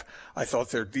didn't have. I thought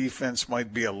their defense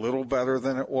might be a little better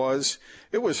than it was.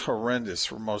 It was horrendous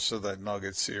for most of that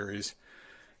Nuggets series.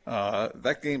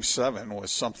 That Game 7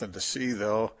 was something to see,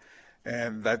 though.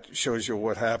 And that shows you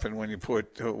what happened when you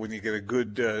get a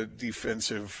good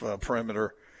defensive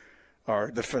perimeter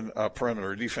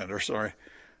defender,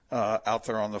 out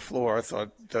there on the floor. I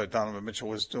thought Donovan Mitchell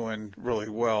was doing really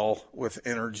well with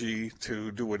energy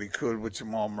to do what he could with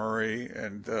Jamal Murray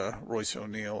and Royce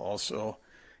O'Neal also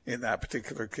in that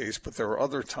particular case. But there were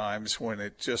other times when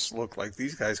it just looked like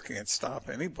these guys can't stop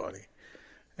anybody.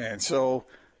 And so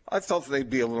I thought they'd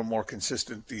be a little more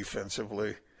consistent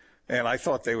defensively. And I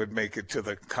thought they would make it to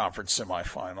the conference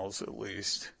semifinals at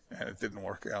least. And it didn't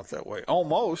work out that way.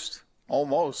 Almost,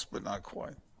 but not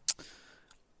quite.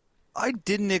 I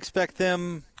didn't expect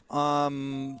them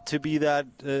to be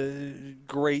that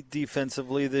great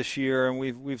defensively this year, and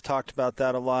we've talked about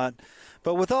that a lot.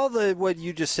 But with all what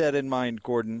you just said in mind,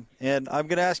 Gordon, and I'm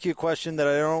going to ask you a question that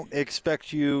I don't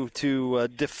expect you to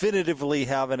definitively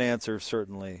have an answer,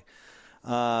 certainly.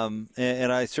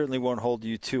 And I certainly won't hold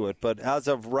you to it. But as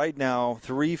of right now,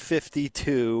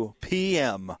 3:52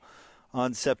 p.m.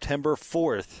 on September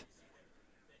 4th.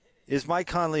 Is Mike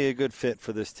Conley a good fit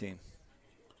for this team?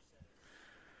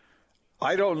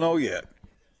 I don't know yet,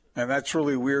 and that's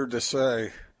really weird to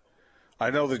say. I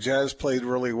know the Jazz played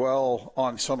really well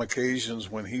on some occasions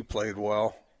when he played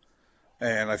well,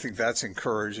 and I think that's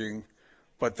encouraging.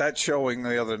 But that showing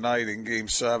the other night in Game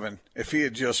 7, if he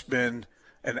had just been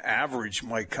an average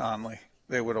Mike Conley,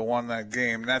 they would have won that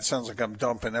game. And that sounds like I'm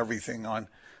dumping everything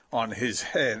on his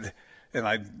head, and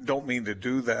I don't mean to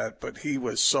do that, but he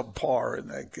was subpar in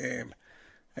that game.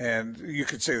 And you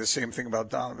could say the same thing about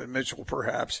Donovan Mitchell,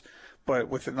 perhaps, but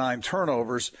with the 9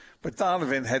 turnovers. But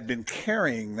Donovan had been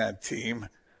carrying that team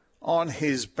on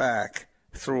his back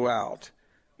throughout.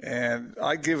 And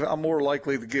I'm more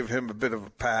likely to give him a bit of a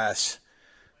pass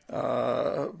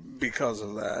because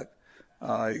of that.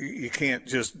 You can't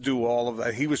just do all of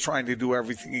that. He was trying to do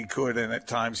everything he could, and at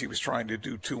times he was trying to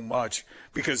do too much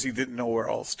because he didn't know where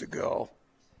else to go.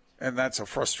 And that's a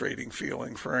frustrating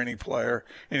feeling for any player,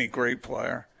 any great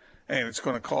player. And it's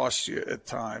going to cost you at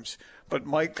times. But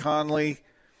Mike Conley,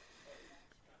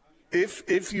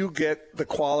 if you get the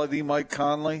quality Mike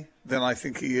Conley, then I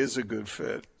think he is a good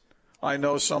fit. I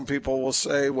know some people will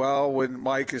say, well, when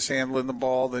Mike is handling the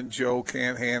ball, then Joe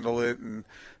can't handle it, and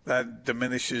that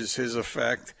diminishes his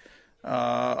effect.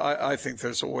 I think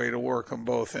there's a way to work them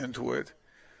both into it.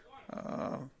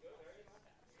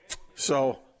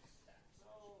 So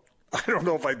I don't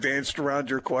know if I danced around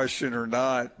your question or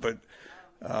not, but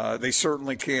they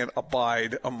certainly can't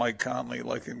abide a Mike Conley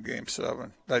like in Game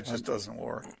 7. That just doesn't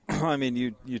work. I mean,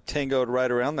 you tangoed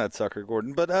right around that sucker,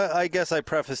 Gordon. But I guess I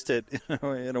prefaced it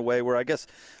in a way where I guess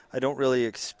I don't really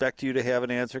expect you to have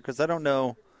an answer because I don't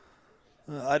know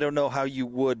how you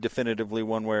would definitively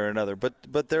one way or another.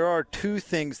 But there are two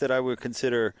things that I would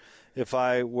consider if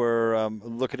I were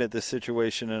looking at this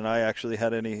situation and I actually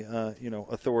had any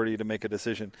authority to make a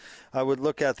decision. I would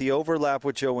look at the overlap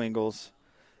with Joe Ingles.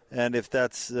 And if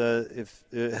that's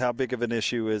how big of an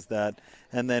issue is that,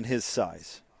 and then his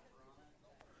size.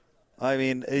 I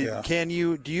mean, yeah.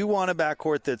 Do you want a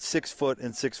backcourt that's 6 foot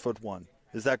and 6'1"?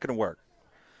 Is that going to work?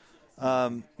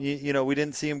 We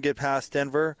didn't see him get past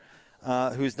Denver,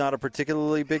 who's not a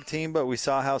particularly big team, but we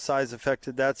saw how size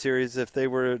affected that series. If they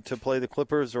were to play the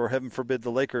Clippers or heaven forbid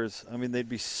the Lakers, I mean, they'd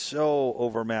be so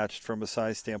overmatched from a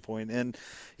size standpoint. And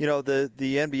the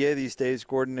NBA these days,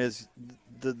 Gordon, is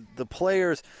the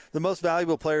players, the most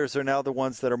valuable players are now the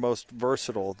ones that are most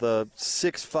versatile. The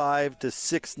 6'5" to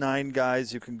 6'9"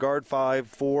 guys who can guard 4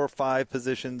 or 5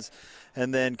 positions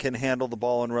and then can handle the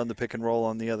ball and run the pick and roll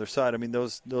on the other side. I mean,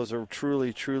 those are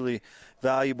truly, truly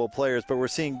valuable players. But we're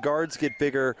seeing guards get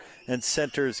bigger and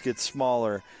centers get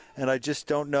smaller. And I just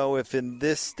don't know if in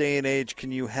this day and age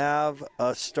can you have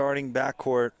a starting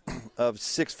backcourt of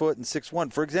 6 foot and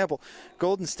 6'1". For example,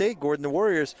 Golden State, Gordon, the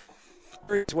Warriors,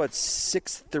 what,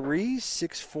 6'3",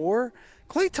 6'4"?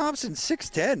 Klay Thompson,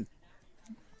 6'10".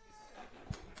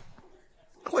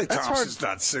 Klay Thompson's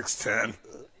not 6'10".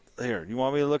 Here, you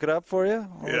want me to look it up for you?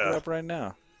 I'll look it up right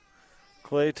now.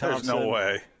 Klay Thompson. There's no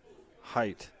way.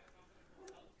 Height.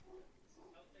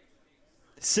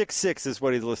 6'6" is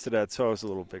what he's listed at, so I was a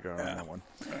little bigger on that one.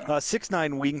 6'9"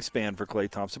 wingspan for Klay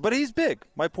Thompson, but he's big.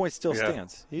 My point still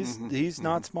stands. He's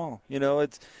not small.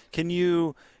 It's can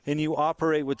you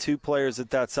operate with 2 players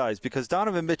at that size? Because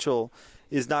Donovan Mitchell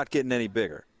is not getting any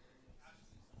bigger.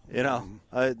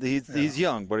 He's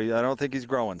young, but I don't think he's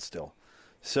growing still.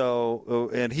 So,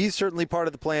 and he's certainly part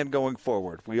of the plan going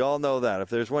forward. We all know that. If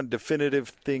there's one definitive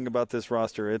thing about this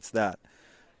roster, it's that.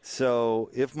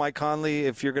 So if Mike Conley,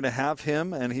 if you're going to have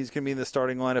him and he's going to be in the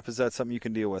starting lineup, is that something you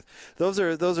can deal with? Those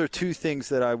are 2 things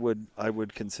that I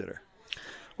would consider.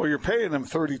 Well, you're paying him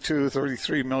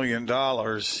 $33 million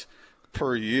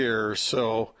per year.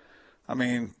 So, I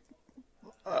mean,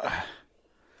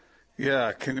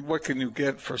 what can you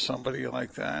get for somebody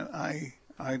like that?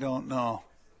 I don't know.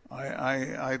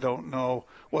 I don't know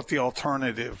what the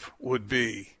alternative would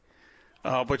be.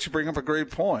 But you bring up a great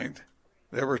point.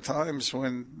 There were times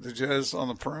when the Jazz on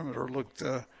the perimeter looked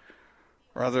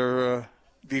rather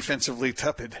defensively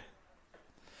tepid.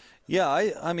 Yeah,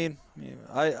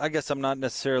 I guess I'm not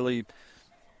necessarily.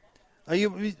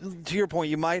 To your point,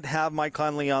 you might have Mike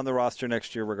Conley on the roster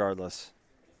next year regardless.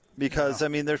 Because,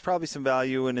 there's probably some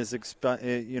value in his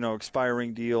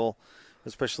expiring deal,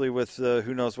 especially with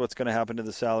who knows what's going to happen to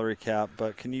the salary cap.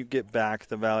 But can you get back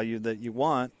the value that you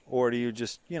want, or do you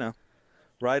just,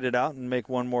 ride it out and make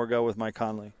one more go with Mike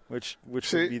Conley, which would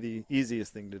be the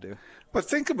easiest thing to do. But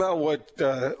think about what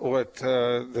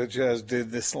the Jazz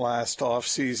did this last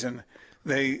offseason.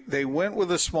 They went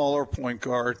with a smaller point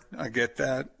guard. I get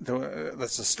that.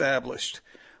 That's established.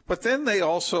 But then they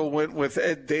also went with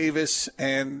Ed Davis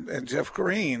and Jeff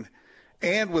Green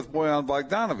and with Bojan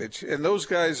Bogdanovic. And those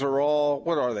guys are all,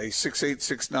 what are they, 6'8",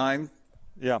 6'9"?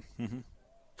 Yeah. Mm-hmm.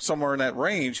 Somewhere in that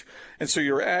range. And so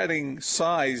you're adding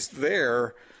size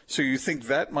there, so you think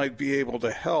that might be able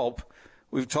to help.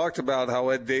 We've talked about how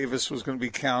Ed Davis was going to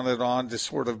be counted on to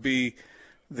sort of be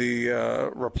the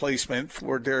replacement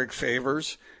for Derek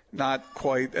Favors. Not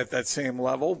quite at that same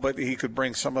level, but he could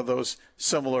bring some of those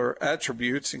similar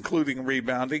attributes, including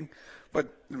rebounding.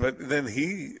 But then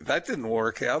that didn't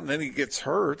work out, and then he gets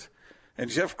hurt. And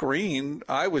Jeff Green,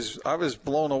 I was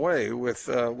blown away with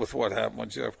what happened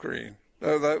with Jeff Green.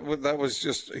 That was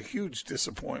just a huge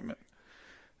disappointment.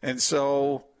 And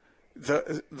so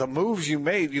the moves you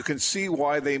made, you can see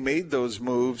why they made those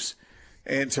moves,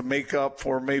 and to make up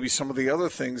for maybe some of the other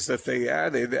things that they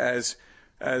added as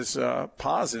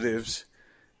positives.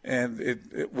 And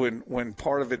when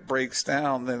part of it breaks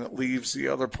down, then it leaves the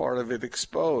other part of it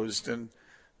exposed, and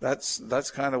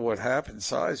that's kind of what happened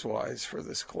size-wise for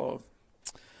this club.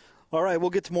 All right, we'll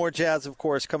get to more Jazz, of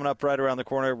course, coming up right around the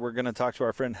corner. We're going to talk to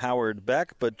our friend Howard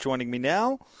Beck, but joining me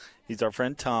now, he's our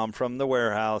friend Tom from the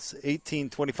Warehouse,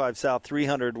 1825 South,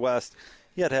 300 West.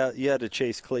 You had to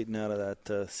chase Clayton out of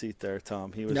that seat there,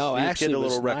 Tom. He was actually, getting a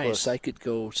little it was reckless. nice. I could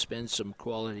go spend some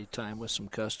quality time with some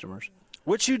customers.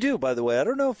 Which you do, by the way. I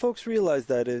don't know if folks realize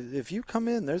that. If you come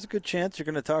in, there's a good chance you're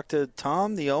going to talk to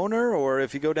Tom, the owner, or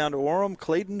if you go down to Orem,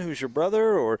 Clayton, who's your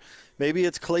brother, or maybe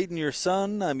it's Clayton, your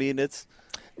son. I mean,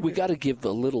 We got to give a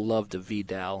little love to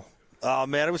Vidal. Oh,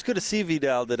 man, it was good to see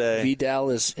Vidal today. Vidal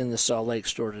is in the Salt Lake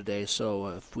store today, so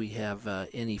if we have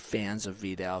any fans of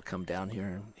Vidal, come down here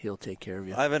and he'll take care of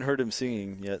you. I haven't heard him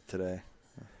singing yet today.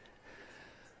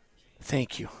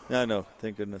 Thank you. I know.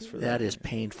 Thank goodness for that. That is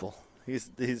painful. He's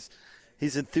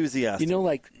enthusiastic. You know,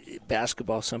 like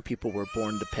basketball, some people were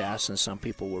born to pass and some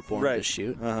people were born to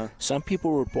shoot. Uh-huh. Some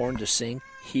people were born to sing.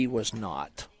 He was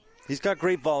not. He's got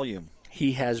great volume.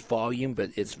 He has volume, but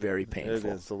it's very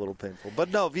painful. It is a little painful.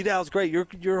 But no, Vidal's great.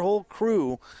 Your whole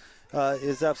crew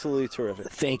is absolutely terrific.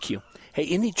 Thank you. Hey,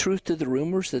 any truth to the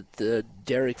rumors that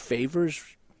Derek Favors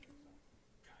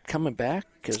coming back?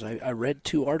 Because I read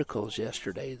 2 articles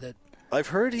yesterday that I've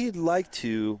heard he'd like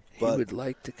to, but he would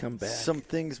like to come back. Some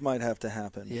things might have to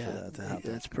happen for Yeah, that to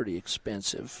happen. that's pretty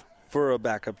expensive. For a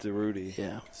backup to Rudy.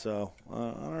 Yeah. So, I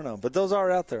don't know. But those are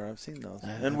out there. I've seen those.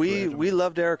 And I've we read them.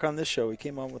 loved Eric on this show. He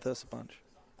came on with us a bunch.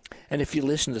 And if you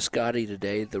listen to Scotty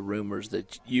today, the rumors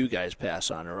that you guys pass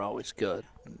on are always good.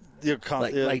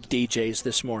 Like DJ's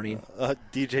this morning.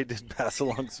 DJ did pass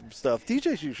along some stuff.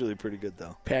 DJ's usually pretty good,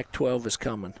 though. Pac-12 is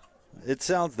coming. It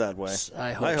sounds that way.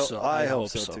 I hope so. I hope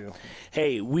so, too.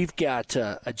 Hey, we've got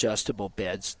adjustable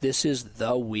beds. This is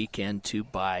the weekend to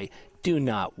buy. Do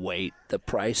not wait. The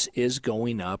price is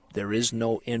going up. There is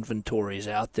no inventories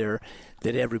out there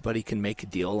that everybody can make a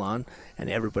deal on, and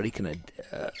everybody can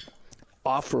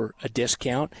offer a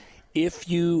discount. If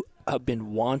you have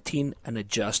been wanting an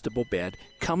adjustable bed,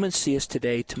 come and see us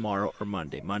today, tomorrow, or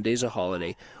Monday. Monday's a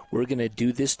holiday. We're going to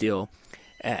do this deal.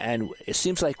 And it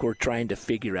seems like we're trying to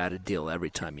figure out a deal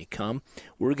every time you come.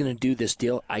 We're going to do this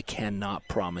deal. I cannot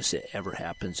promise it ever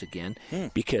happens again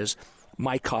because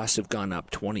my costs have gone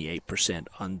up 28%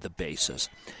 on the basis.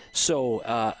 So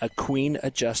a queen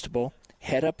adjustable,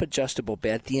 head-up adjustable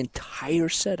bed, the entire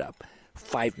setup,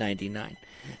 $599.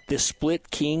 The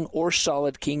split king or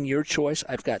solid king, your choice.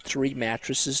 I've got 3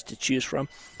 mattresses to choose from.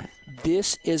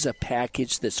 This is a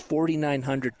package that's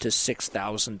 $4,900 to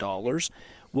 $6,000.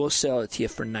 We'll sell it to you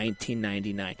for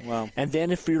 $1,999. Wow. And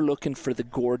then if you're looking for the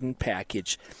Gordon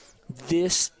package,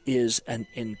 this is an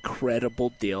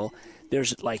incredible deal.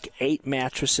 There's like 8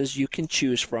 mattresses you can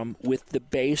choose from with the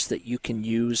base that you can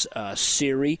use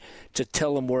Siri to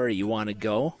tell them where you want to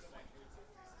go.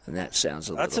 And that sounds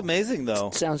a little... That's amazing, though.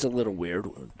 Sounds a little weird.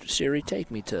 Siri, take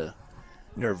me to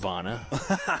Nirvana.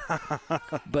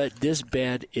 But this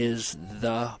bed is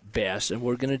the best, and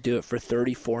we're going to do it for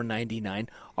 $34.99.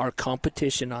 Our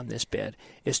competition on this bed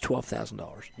is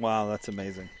 $12,000. Wow, that's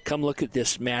amazing. Come look at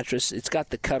this mattress. It's got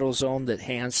the cuddle zone that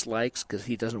Hans likes because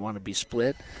he doesn't want to be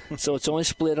split. So it's only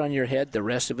split on your head. The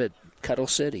rest of it, Cuddle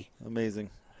City.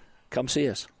 Amazing. Come see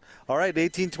us. All right,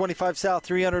 1825 South,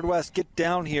 300 West. Get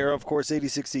down here. Of course,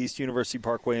 86 East, University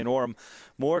Parkway in Orem.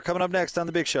 More coming up next on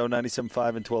The Big Show,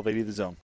 97.5 and 1280 The Zone.